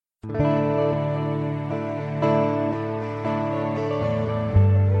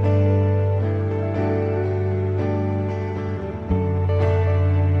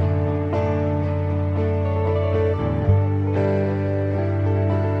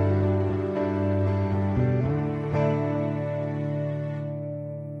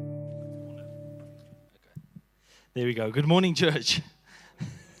There we go. Good morning, church.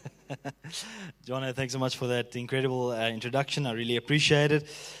 Tshwane, thanks so much for that incredible introduction. I really appreciate it.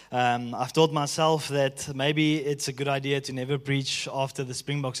 I've told myself that maybe it's a good idea to never preach after the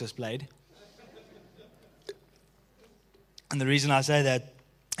Springboks has played. And the reason I say that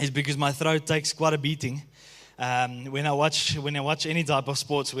is because my throat takes quite a beating. When I watch any type of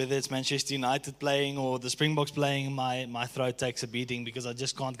sports, whether it's Manchester United playing or the Springboks playing, my throat takes a beating because I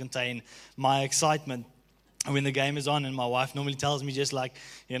just can't contain my excitement when the game is on. And my wife normally tells me just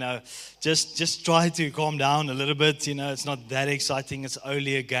try to calm down a little bit. It's not that exciting. It's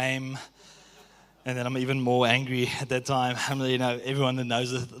only a game. And then I'm even more angry at that time. Everyone that knows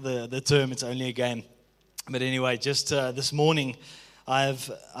the term, it's only a game. But anyway, just this morning,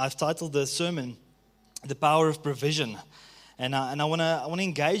 I've titled the sermon, "The Power of Provision." And I want to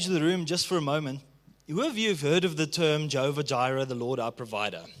engage the room just for a moment. Who of you have heard of the term Jehovah Jireh, the Lord our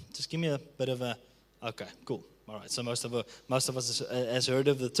provider? Just give me a bit of a... Okay, cool. All right, so most of us has heard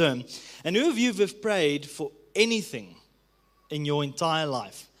of the term. And who of you have prayed for anything in your entire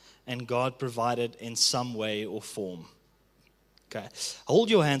life and God provided in some way or form? Okay,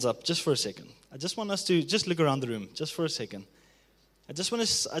 hold your hands up just for a second. I just want us to just look around the room just for a second. I just want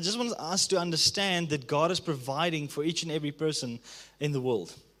us to understand that God is providing for each and every person in the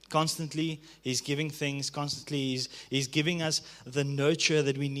world. Constantly, He's giving things. Constantly, He's giving us the nurture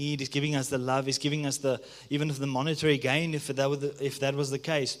that we need. He's giving us the love. He's giving us even the monetary gain, if that was the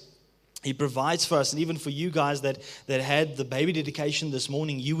case. He provides for us. And even for you guys that had the baby dedication this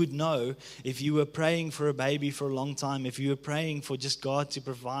morning, you would know if you were praying for a baby for a long time, if you were praying for just God to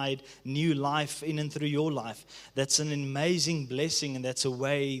provide new life in and through your life, that's an amazing blessing, and that's a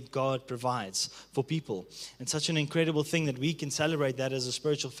way God provides for people. And such an incredible thing that we can celebrate that as a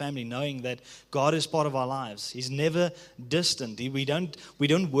spiritual family, knowing that God is part of our lives. He's never distant. We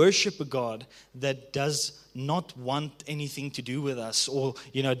don't worship a God that does not want anything to do with us, or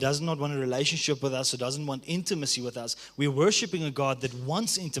does not want a relationship with us, or doesn't want intimacy with us. We're worshiping a God that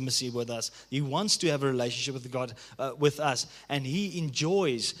wants intimacy with us. He wants to have a relationship with God, with us, and He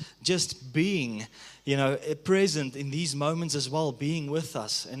enjoys just being present in these moments as well, being with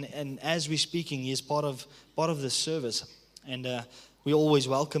us. And as we're speaking, He is part of this service, and we always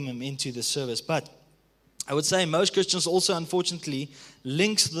welcome Him into the service. But I would say most Christians also, unfortunately,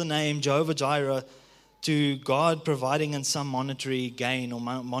 links the name Jehovah Jireh to God providing in some monetary gain or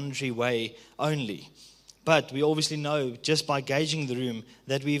monetary way only. But we obviously know, just by gauging the room,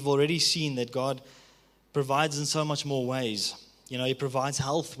 that we've already seen that God provides in so much more ways. He provides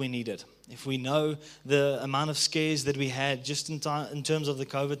health when needed. If we know the amount of scares that we had just in terms of the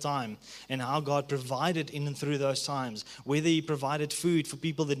COVID time, and how God provided in and through those times, whether He provided food for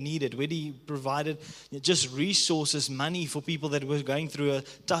people that needed, whether He provided just resources, money for people that were going through a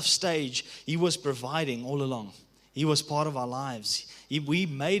tough stage, He was providing all along. He was part of our lives. We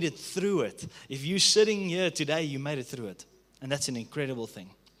made it through it. If you're sitting here today, you made it through it. And that's an incredible thing.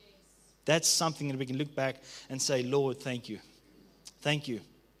 That's something that we can look back and say, Lord, thank you. Thank you.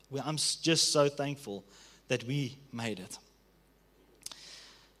 I'm just so thankful that we made it.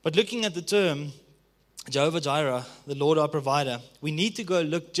 But looking at the term, Jehovah Jireh, the Lord our provider, we need to go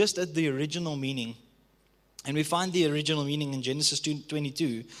look just at the original meaning. And we find the original meaning in Genesis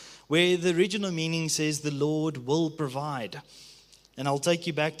 22, where the original meaning says the Lord will provide. And I'll take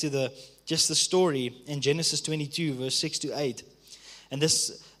you back to the story in Genesis 22, verse 6 to 8. And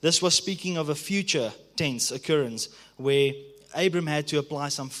this was speaking of a future tense occurrence where Abram had to apply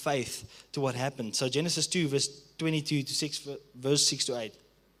some faith to what happened. So Genesis 2, verse 22 to 6, verse 6 to 8.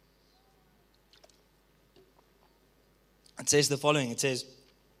 It says the following. It says,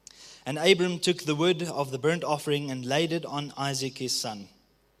 "And Abram took the wood of the burnt offering and laid it on Isaac his son.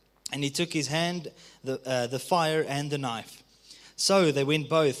 And he took his hand, the fire and the knife. So they went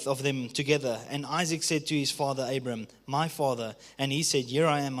both of them together. And Isaac said to his father Abram, 'My father.' And he said, 'Here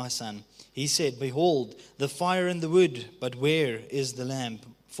I am, my son.' He said, 'Behold, the fire and the wood, but where is the lamb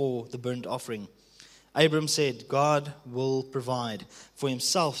for the burnt offering?' Abram said, 'God will provide for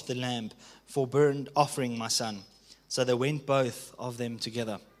Himself the lamb for burnt offering, my son.' So they went both of them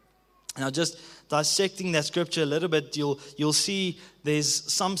together." Now, just dissecting that scripture a little bit, you'll see there's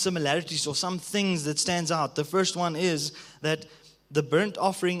some similarities or some things that stands out. The first one is that the burnt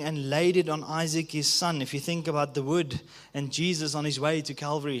offering and laid it on Isaac his son. If you think about the wood and Jesus on His way to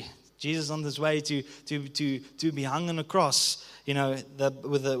Calvary, Jesus on His way to be hung on a cross,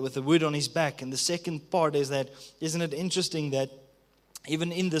 with the wood on His back. And the second part is that, isn't it interesting that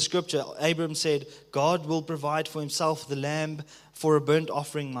even in the scripture, Abram said, "God will provide for Himself the lamb for a burnt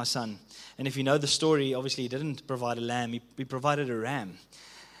offering, my son." And if you know the story, obviously He didn't provide a lamb, He provided a ram.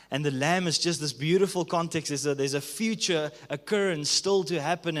 And the lamb is just this beautiful context. There's a future occurrence still to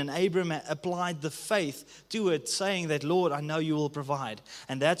happen. And Abram applied the faith to it, saying that, Lord, I know you will provide.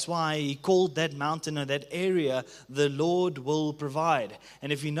 And that's why he called that mountain or that area, the Lord will provide.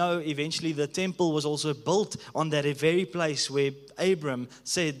 And if you know, eventually the temple was also built on that very place where Abram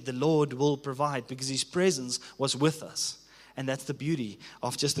said, the Lord will provide, because his presence was with us. And that's the beauty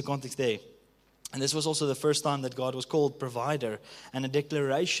of just the context there. And this was also the first time that God was called provider. And a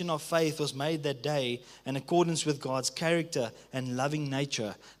declaration of faith was made that day in accordance with God's character and loving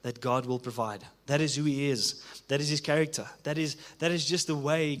nature, that God will provide. That is who He is. That is His character. That is just the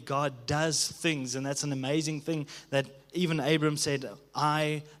way God does things. And that's an amazing thing that even Abram said,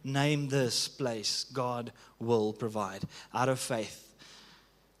 I name this place, God will provide, out of faith.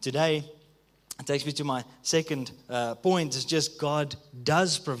 Today, it takes me to my second point, is just God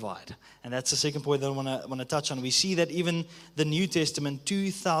does provide. And that's the second point that I want to touch on. We see that even the New Testament,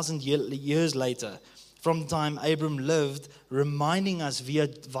 2,000 years later, from the time Abram lived, reminding us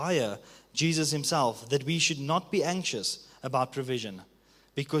via Jesus himself that we should not be anxious about provision,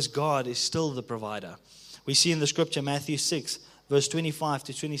 because God is still the provider. We see in the scripture, Matthew 6, verse 25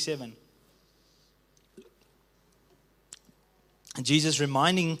 to 27. And Jesus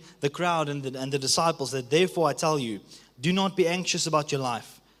reminding the crowd and the disciples that, therefore I tell you, do not be anxious about your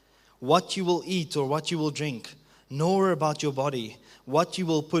life, what you will eat or what you will drink, nor about your body, what you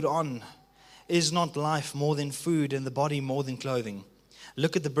will put on. Is not life more than food, and the body more than clothing?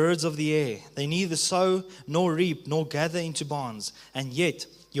 Look at the birds of the air. They neither sow nor reap nor gather into barns, and yet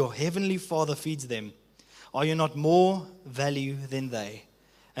your heavenly Father feeds them. Are you not more value than they?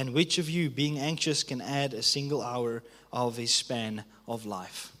 And which of you, being anxious, can add a single hour of his span of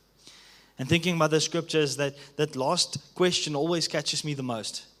life? And thinking about the scriptures, that last question always catches me the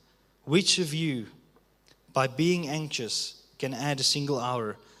most. Which of you, by being anxious, can add a single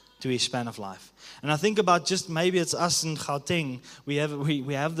hour to his span of life? And I think about just maybe it's us in Gauteng. We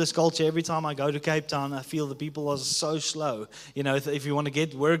have this culture. Every time I go to Cape Town, I feel the people are so slow. You know, if you want to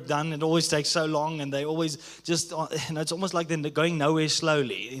get work done, it always takes so long, and they always just, it's almost like they're going nowhere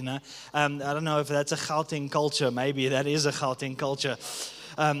slowly. You know, I don't know if that's a Gauteng culture. Maybe that is a Gauteng culture.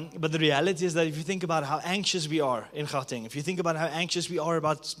 But the reality is that if you think about how anxious we are in Gauteng, if you think about how anxious we are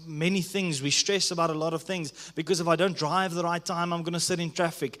about many things, we stress about a lot of things, because if I don't drive the right time, I'm going to sit in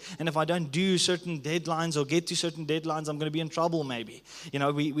traffic. And if I don't do certain deadlines or get to certain deadlines, I'm going to be in trouble maybe. You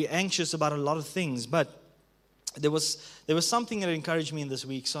know, we're anxious about a lot of things. But there was something that encouraged me in this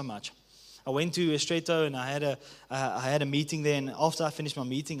week so much. I went to Estreto and I had a meeting there, and after I finished my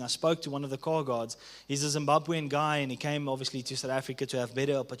meeting, I spoke to one of the car guards. He's a Zimbabwean guy, and he came obviously to South Africa to have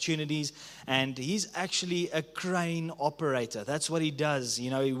better opportunities, and he's actually a crane operator. That's what he does.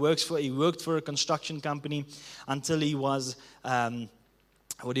 You know, he worked for a construction company until he was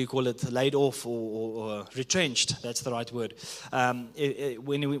laid off or retrenched. That's the right word.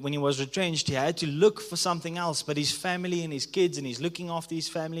 When he was retrenched, he had to look for something else, but his family and his kids, and he's looking after his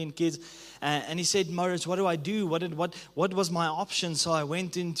family and kids. And he said, Mauritz, what do I do? What was my option? So I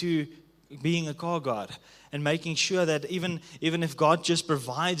went into being a car guard and making sure that even if God just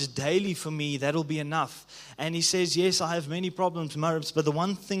provides daily for me, that'll be enough. And he says, yes, I have many problems, Mauritz, but the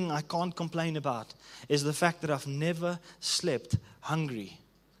one thing I can't complain about is the fact that I've never slept hungry.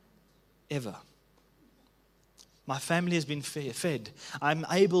 Ever. My family has been fed. I'm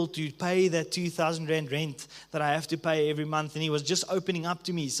able to pay that 2,000 rand rent that I have to pay every month. And he was just opening up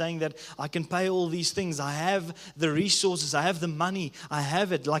to me, saying that I can pay all these things. I have the resources. I have the money. I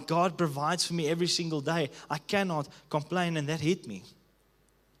have it. Like God provides for me every single day. I cannot complain. And that hit me.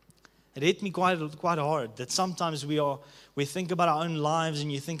 It hit me quite hard, that sometimes we think about our own lives, and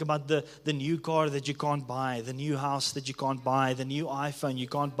you think about the new car that you can't buy, the new house that you can't buy, the new iPhone you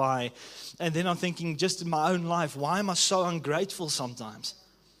can't buy. And then I'm thinking, just in my own life, why am I so ungrateful sometimes?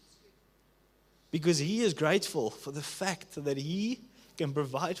 Because he is grateful for the fact that he can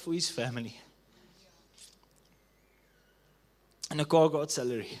provide for his family. And a car guard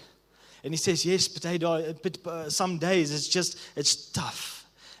salary. And he says, yes, but some days it's tough.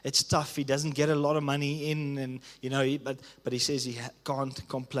 It's tough. He doesn't get a lot of money in, and you know, but he says he can't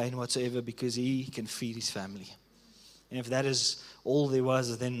complain whatsoever because he can feed his family. And if that is all there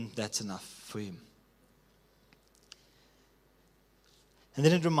was, then that's enough for him. And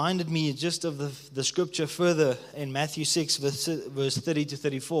then it reminded me just of the scripture further in Matthew 6, verse 30 to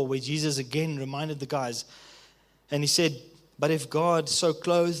 34, where Jesus again reminded the guys, and he said, "But if God so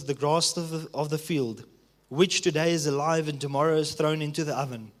clothes the grass of the field, which today is alive and tomorrow is thrown into the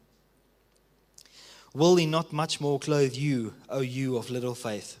oven, will he not much more clothe you, O you of little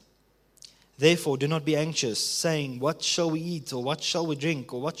faith? Therefore, do not be anxious, saying, what shall we eat, or what shall we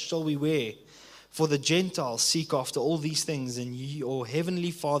drink, or what shall we wear? For the Gentiles seek after all these things, and your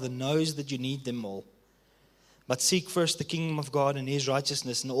heavenly Father knows that you need them all. But seek first the kingdom of God and His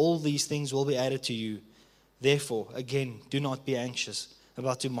righteousness, and all these things will be added to you. Therefore, again, do not be anxious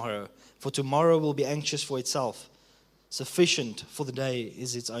about tomorrow, for tomorrow will be anxious for itself. Sufficient for the day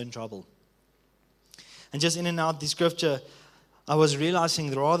is its own trouble. And just in and out the scripture, I was realizing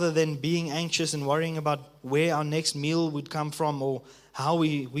that rather than being anxious and worrying about where our next meal would come from or how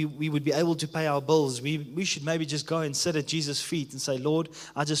we would be able to pay our bills, we should maybe just go and sit at Jesus' feet and say, Lord,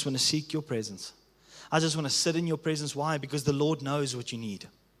 I just want to seek your presence. I just want to sit in your presence. Why? Because the Lord knows what you need.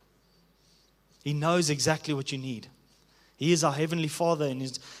 He knows exactly what you need. He is our Heavenly Father,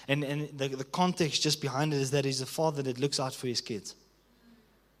 and the context just behind it is that He's a Father that looks out for His kids.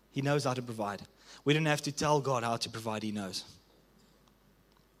 He knows how to provide. We don't have to tell God how to provide. He knows.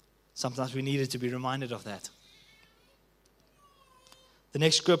 Sometimes we needed to be reminded of that. The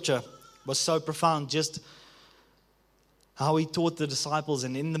next scripture was so profound, just how He taught the disciples,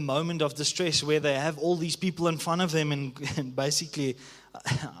 and in the moment of distress where they have all these people in front of them, and basically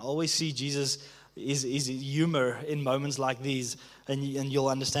I always see Jesus is humor in moments like these, and you'll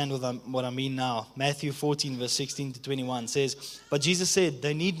understand what I mean now. Matthew 14 verse 16 to 21 says, but Jesus said,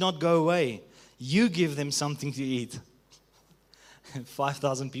 they need not go away. You give them something to eat.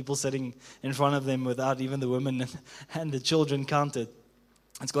 5,000 people sitting in front of them without even the women and the children counted.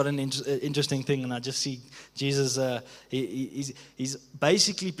 It's got an interesting thing, and I just see Jesus, he's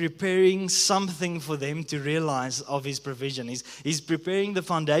basically preparing something for them to realize of His provision. He's preparing the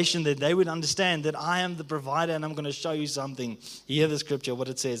foundation that they would understand that I am the provider, and I'm going to show you something. You hear the scripture, what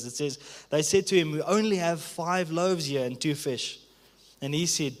it says. It says, they said to Him, we only have 5 loaves here and 2 fish. And He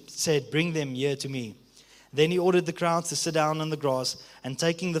said, bring them here to me. Then He ordered the crowds to sit down on the grass, and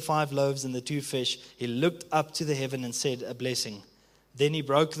taking the 5 loaves and the 2 fish, He looked up to the heaven and said a blessing. Then He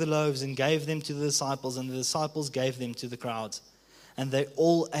broke the loaves and gave them to the disciples, and the disciples gave them to the crowds. And they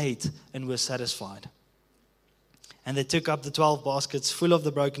all ate and were satisfied. And they took up the 12 baskets full of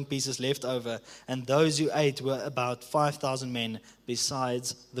the broken pieces left over, and those who ate were about 5,000 men,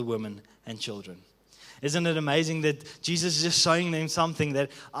 besides the women and children. Isn't it amazing that Jesus is just showing them something, that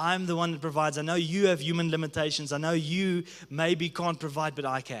I'm the one that provides. I know you have human limitations. I know you maybe can't provide, but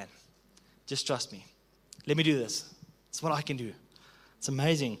I can. Just trust me. Let me do this. It's what I can do. It's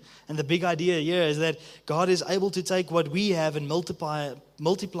amazing. And the big idea here is that God is able to take what we have and multiply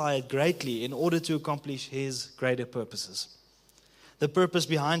it greatly in order to accomplish His greater purposes. The purpose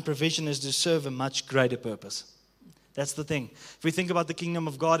behind provision is to serve a much greater purpose. That's the thing. If we think about the kingdom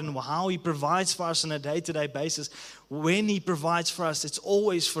of God and how He provides for us on a day-to-day basis, when He provides for us, it's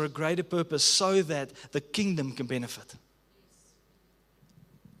always for a greater purpose so that the kingdom can benefit.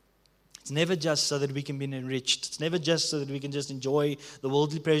 It's never just so that we can be enriched. It's never just so that we can just enjoy the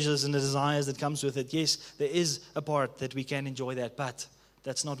worldly pleasures and the desires that comes with it. Yes, there is a part that we can enjoy that, but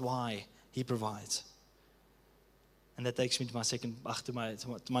that's not why He provides. And that takes me to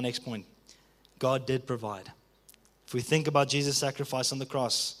my next point. God did provide. If we think about Jesus' sacrifice on the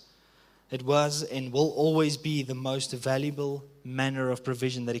cross, it was and will always be the most valuable manner of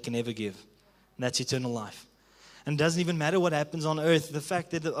provision that He can ever give. And that's eternal life. And it doesn't even matter what happens on earth. The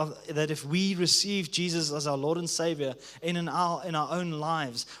fact that if we receive Jesus as our Lord and Savior in our own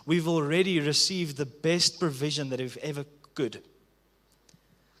lives, we've already received the best provision that we've ever could.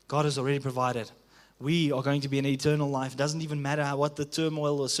 God has already provided. We are going to be in eternal life. It doesn't even matter what the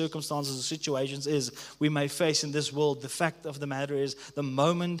turmoil or circumstances or situations is we may face in this world. The fact of the matter is, the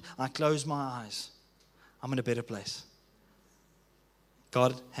moment I close my eyes, I'm in a better place.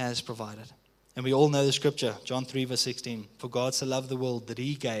 God has provided. And we all know the scripture, John 3 verse 16. For God so loved the world that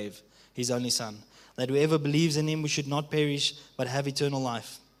He gave His only Son, that whoever believes in Him should not perish but have eternal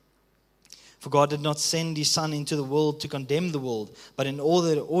life. For God did not send His Son into the world to condemn the world, but in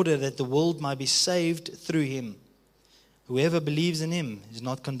order that the world might be saved through Him. Whoever believes in Him is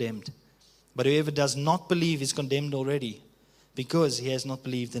not condemned, but whoever does not believe is condemned already, because he has not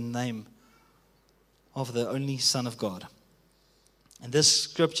believed in the name of the only Son of God. And this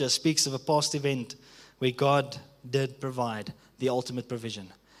scripture speaks of a past event where God did provide the ultimate provision.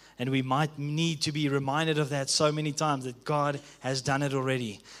 And we might need to be reminded of that so many times, that God has done it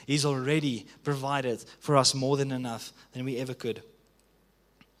already. He's already provided for us more than enough than we ever could.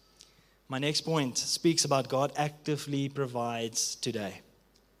 My next point speaks about God actively provides today,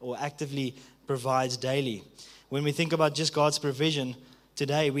 or actively provides daily. When we think about just God's provision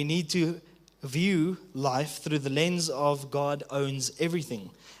today, we need to view life through the lens of God owns everything,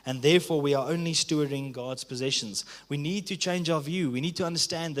 and therefore we are only stewarding God's possessions. We need to change our view. We need to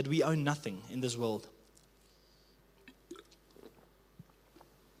understand that we own nothing in this world.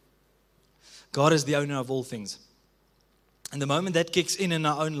 God is the owner of all things. And the moment that kicks in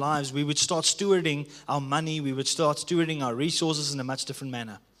our own lives, we would start stewarding our money, we would start stewarding our resources in a much different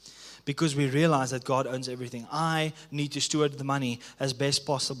manner. Because we realize that God owns everything. I need to steward the money as best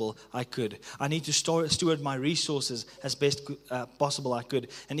possible I could. I need to steward my resources as best possible I could.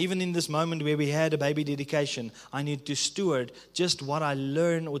 And even in this moment where we had a baby dedication, I need to steward just what I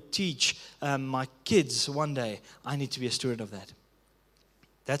learn or teach my kids one day. I need to be a steward of that.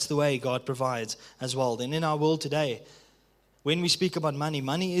 That's the way God provides as well. And in our world today, when we speak about money,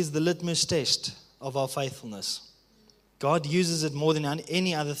 money is the litmus test of our faithfulness. God uses it more than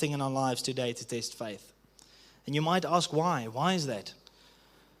any other thing in our lives today to test faith. And you might ask why. Why is that?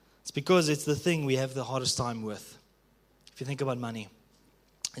 It's because it's the thing we have the hardest time with. If you think about money,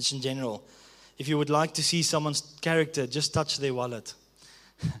 it's in general. If you would like to see someone's character, just touch their wallet.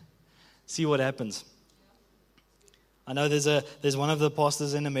 See what happens. I know there's one of the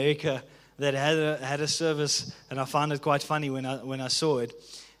pastors in America that had a service, and I found it quite funny when I saw it.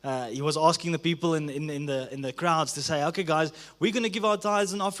 He was asking the people in the crowds to say, okay guys, we're going to give our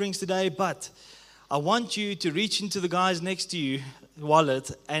tithes and offerings today, but I want you to reach into the guys next to you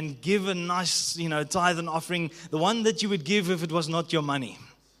wallet and give a nice, tithe and offering, the one that you would give if it was not your money.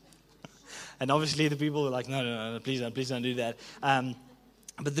 And obviously the people were like, no, please don't do that.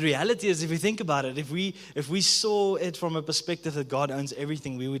 But the reality is, if you think about it, if we saw it from a perspective that God owns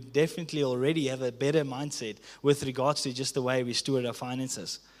everything, we would definitely already have a better mindset with regards to just the way we steward our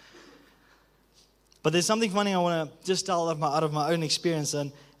finances. But there's something funny I want to just tell out of my own experience,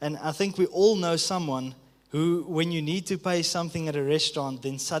 and I think we all know someone who, when you need to pay something at a restaurant,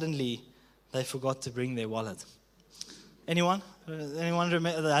 then suddenly they forgot to bring their wallet. Anyone? Anyone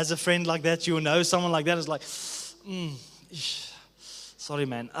remember, has a friend like that? You know someone like that is like, sorry,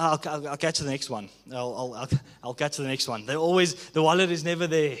 man. I'll catch the next one. I'll catch the next one. The wallet is never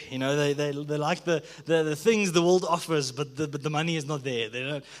there. They like the things the world offers, but the money is not there.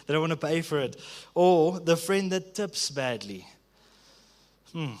 They don't want to pay for it. Or the friend that tips badly.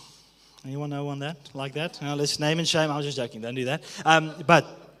 Anyone know one like that? No, let's name and shame. I was just joking. Don't do that. But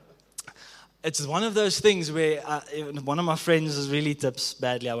it's one of those things where one of my friends really tips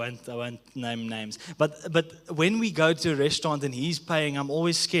badly. I won't name names. But when we go to a restaurant and he's paying, I'm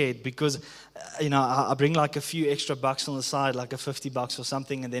always scared because, I bring like a few extra bucks on the side, like a $50 or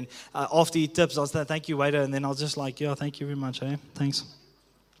something. And then after he tips, I'll say, thank you, waiter. And then I'll just like, yeah, thank you very much. Hey, thanks.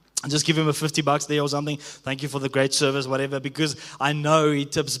 I'll just give him a $50 there or something. Thank you for the great service, whatever, because I know he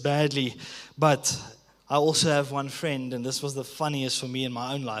tips badly. But I also have one friend, and this was the funniest for me in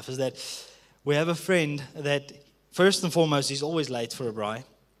my own life, is that we have a friend that, first and foremost, he's always late for a braai.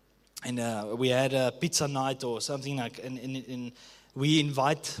 And we had a pizza night or something like, and we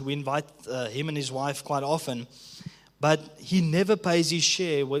invite him and his wife quite often, but he never pays his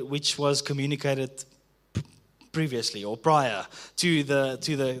share, which was communicated previously or prior to the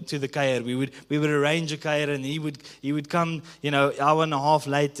keier. We would arrange a keier, and he would come, hour and a half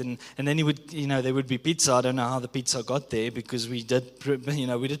late, and then he would, there would be pizza. I don't know how the pizza got there, because we did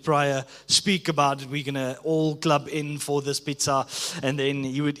prior speak about we're gonna all club in for this pizza, and then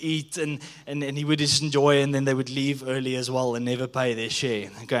he would eat and he would just enjoy, and then they would leave early as well and never pay their share.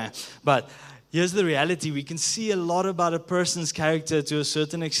 Okay, but here's the reality. We can see a lot about a person's character to a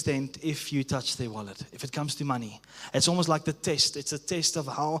certain extent if you touch their wallet, if it comes to money. It's almost like the test. It's a test of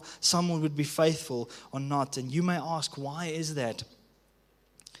how someone would be faithful or not. And you may ask, why is that?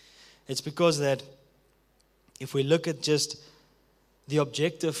 It's because that if we look at just the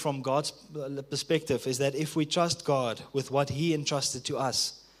objective from God's perspective, is that if we trust God with what He entrusted to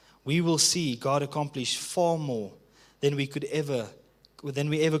us, we will see God accomplish far more than we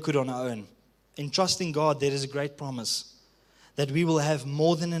ever could on our own. In trusting God, there is a great promise that we will have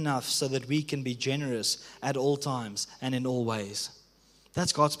more than enough so that we can be generous at all times and in all ways.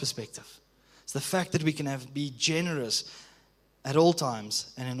 That's God's perspective. It's the fact that we can be generous at all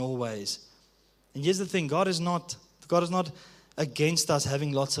times and in all ways. And here's the thing, God is not against us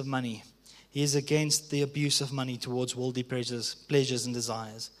having lots of money. He is against the abuse of money towards worldly pleasures and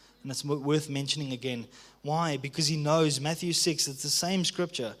desires. And it's worth mentioning again. Why? Because He knows, Matthew 6, it's the same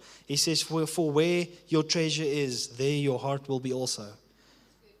scripture. He says, for where your treasure is, there your heart will be also.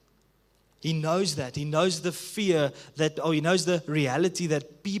 He knows that. He knows the fear He knows the reality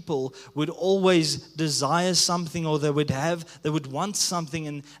that people would always desire something, or they would want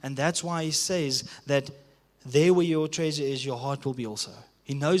something. And that's why He says that there where your treasure is, your heart will be also.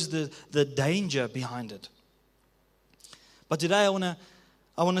 He knows the danger behind it. But today I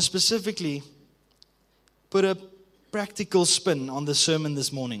want to specifically put a practical spin on the sermon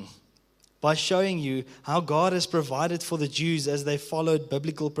this morning by showing you how God has provided for the Jews as they followed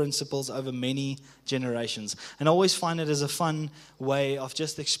biblical principles over many generations. And I always find it as a fun way of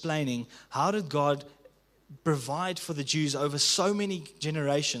just explaining how did God provide for the Jews over so many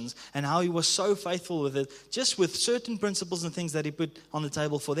generations and how He was so faithful with it, just with certain principles and things that He put on the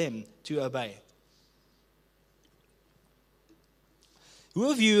table for them to obey.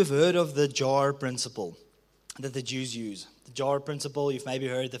 Who of you have heard of the jar principle that the Jews use? The jar principle, you've maybe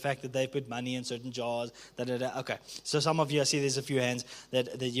heard the fact that they put money in certain jars. Okay, so some of you, I see there's a few hands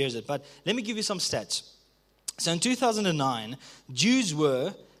that use it. But let me give you some stats. So in 2009, Jews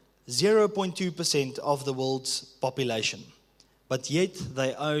were 0.2% of the world's population, but yet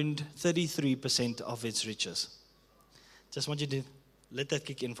they owned 33% of its riches. Just want you to let that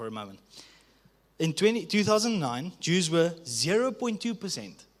kick in for a moment. In 2009, Jews were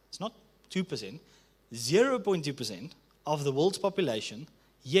 0.2%. It's not 2%. 0.2% of the world's population,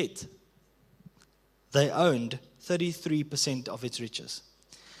 yet they owned 33% of its riches.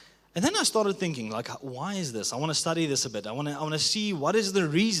 And then I started thinking, like, why is this? I want to study this a bit. I want to see what is the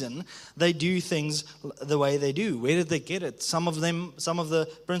reason they do things the way they do. Where did they get it? Some of the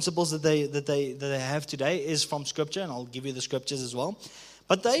principles that they have today is from Scripture, and I'll give you the Scriptures as well.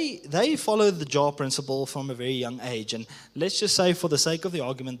 But they follow the jar principle from a very young age. And let's just say, for the sake of the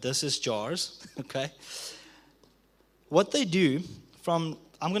argument, this is jars, okay? What they do from,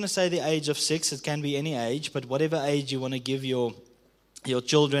 I'm going to say the age of 6, it can be any age, but whatever age you want to give your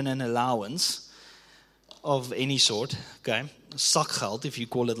children an allowance of any sort, okay? Zakgeld, if you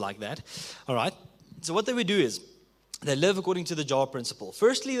call it like that. All right? So what they would do is, they live according to the jar principle.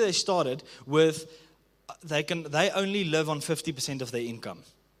 Firstly, they started with, they only live on 50% of their income.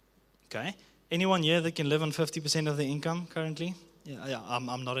 Okay? Anyone here that can live on 50% of their income currently? Yeah,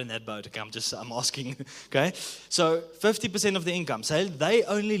 I'm not in that boat. Okay, I'm asking. Okay, so 50% of the income. So they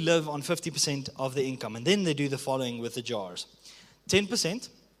only live on 50% of the income, and then they do the following with the jars: 10%.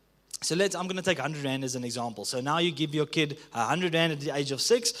 So I'm going to take 100 rand as an example. So now you give your kid 100 rand at the age of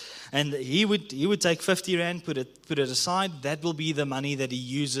 6, and he would take 50 rand, put it aside. That will be the money that he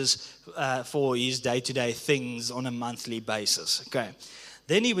uses for his day-to-day things on a monthly basis. Okay,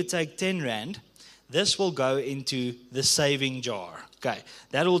 then he would take 10 rand. This will go into the saving jar. Okay,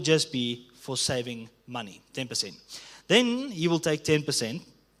 that will just be for saving money, 10%. Then he will take 10%,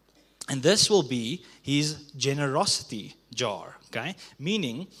 and this will be his generosity jar. Okay,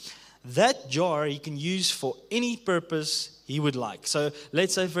 meaning that jar he can use for any purpose he would like. So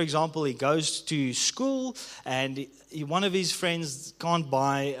let's say, for example, he goes to school and one of his friends can't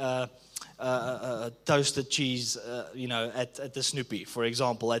buy toasted cheese, at the Snoopy, for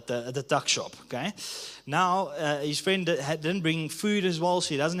example, at the tuck shop. Okay, now his friend didn't bring food as well, so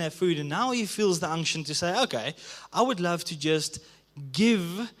he doesn't have food, and now he feels the unction to say, okay, I would love to just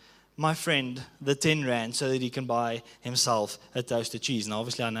give my friend the 10 rand so that he can buy himself a toasted cheese. Now,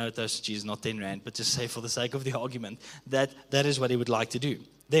 obviously, I know a toasted cheese is not 10 rand, but just say for the sake of the argument that is what he would like to do.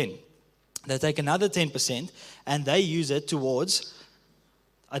 Then they take another 10% and they use it towards,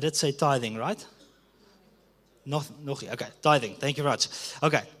 I did say tithing, right? Okay, tithing. Thank you very much.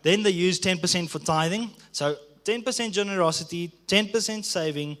 Okay, then they use 10% for tithing. So 10% generosity, 10%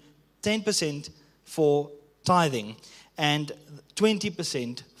 saving, 10% for tithing, and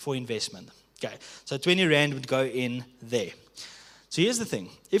 20% for investment. Okay, so 20 rand would go in there. So here's the thing.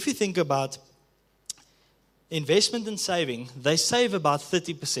 If you think about investment and saving, they save about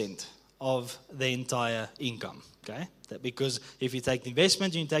 30% of their entire income. Okay, because if you take the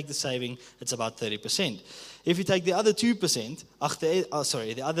investment and you take the saving, it's about 30%. If you take the other 2%,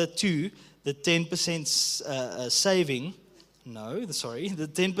 the 10% saving, the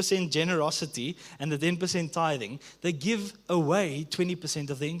 10% generosity and the 10% tithing, they give away 20%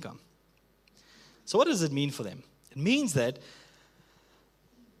 of the income. So what does it mean for them? It means that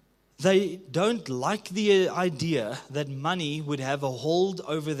they don't like the idea that money would have a hold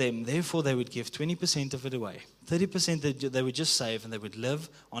over them. Therefore, they would give 20% of it away. 30% they would just save, and they would live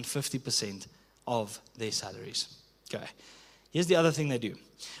on 50% of their salaries. Okay. Here's the other thing they do.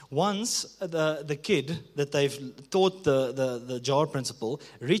 Once the kid that they've taught the jar principle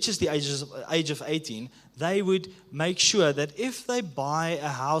reaches the age of 18, they would make sure that if they buy a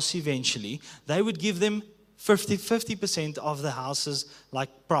house eventually, they would give them 50% of the house's like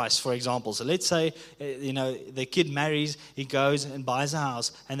price, for example. So let's say, the kid marries, he goes and buys a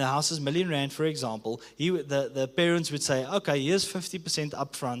house, and the house is R1,000,000, for example. The parents would say, okay, here's 50%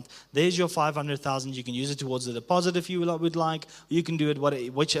 upfront. There's your 500,000. You can use it towards the deposit if you would like. You can do it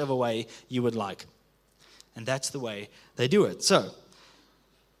whichever way you would like. And that's the way they do it. So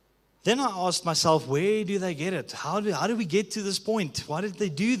then I asked myself, where do they get it? How do we get to this point? Why did they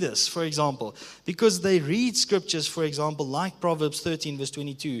do this, for example? Because they read scriptures, for example, like Proverbs 13, verse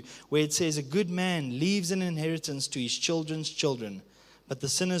 22, where it says, a good man leaves an inheritance to his children's children, but the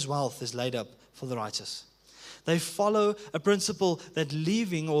sinner's wealth is laid up for the righteous. They follow a principle that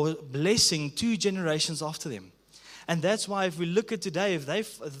leaving or blessing 2 generations after them. And that's why if we look at today, if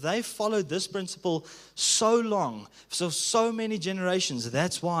they followed this principle so long, so many generations,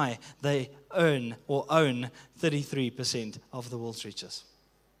 that's why they own 33% of the world's riches.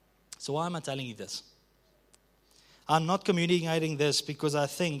 So why am I telling you this? I'm not communicating this because I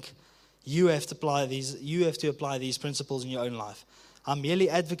think you have to apply these principles in your own life. I'm merely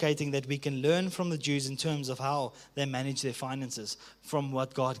advocating that we can learn from the Jews in terms of how they manage their finances from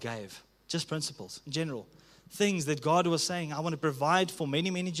what God gave. Just principles in general. Things that God was saying, I want to provide for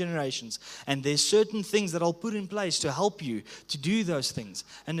many, many generations. And there's certain things that I'll put in place to help you to do those things.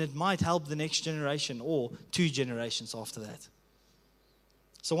 And it might help the next generation or 2 generations after that.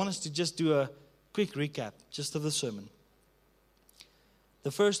 So I want us to just do a quick recap just of the sermon.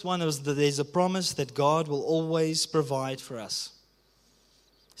 The first one was that there's a promise that God will always provide for us.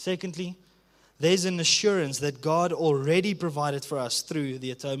 Secondly, there's an assurance that God already provided for us through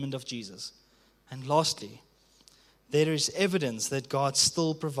the atonement of Jesus. And lastly, there is evidence that God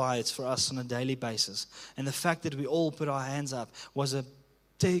still provides for us on a daily basis. And the fact that we all put our hands up was a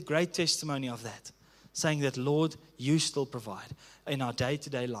great testimony of that. Saying that, Lord, you still provide in our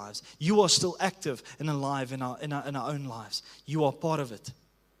day-to-day lives. You are still active and alive in our own lives. You are part of it.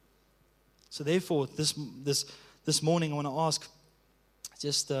 So therefore, this morning I want to ask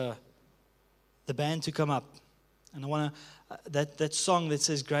just the band to come up. And I want to, that song that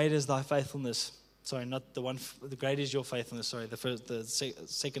says, great is thy faithfulness. Sorry, not the one, the great is your faithfulness. Sorry, the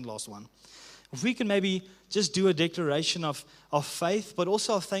second last one. If we can maybe just do a declaration of faith, but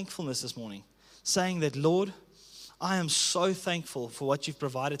also of thankfulness this morning. Saying that, Lord, I am so thankful for what you've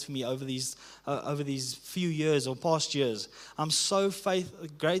provided for me over these few years or past years. I'm so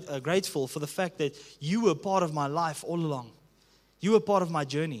grateful for the fact that you were part of my life all along. You were part of my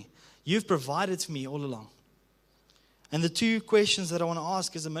journey. You've provided for me all along. And the 2 questions that I want to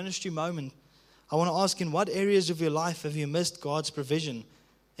ask as a ministry moment, I want to ask, in what areas of your life have you missed God's provision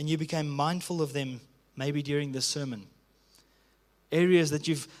and you became mindful of them maybe during this sermon? Areas that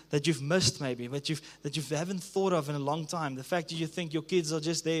you've missed maybe, that you haven't thought of in a long time. The fact that you think your kids are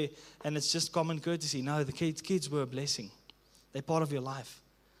just there and it's just common courtesy. No, the kids were a blessing. They're part of your life.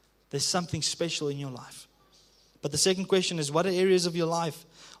 There's something special in your life. But the second question is, what areas of your life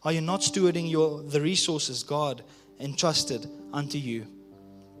are you not stewarding the resources God entrusted unto you?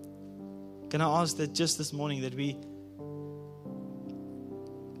 Can I ask that just this morning that we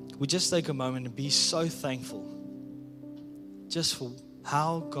just take a moment and be so thankful just for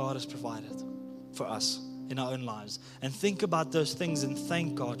how God has provided for us in our own lives. And think about those things and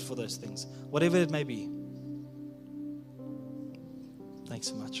thank God for those things, whatever it may be. Thanks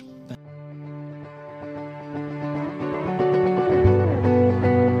so much.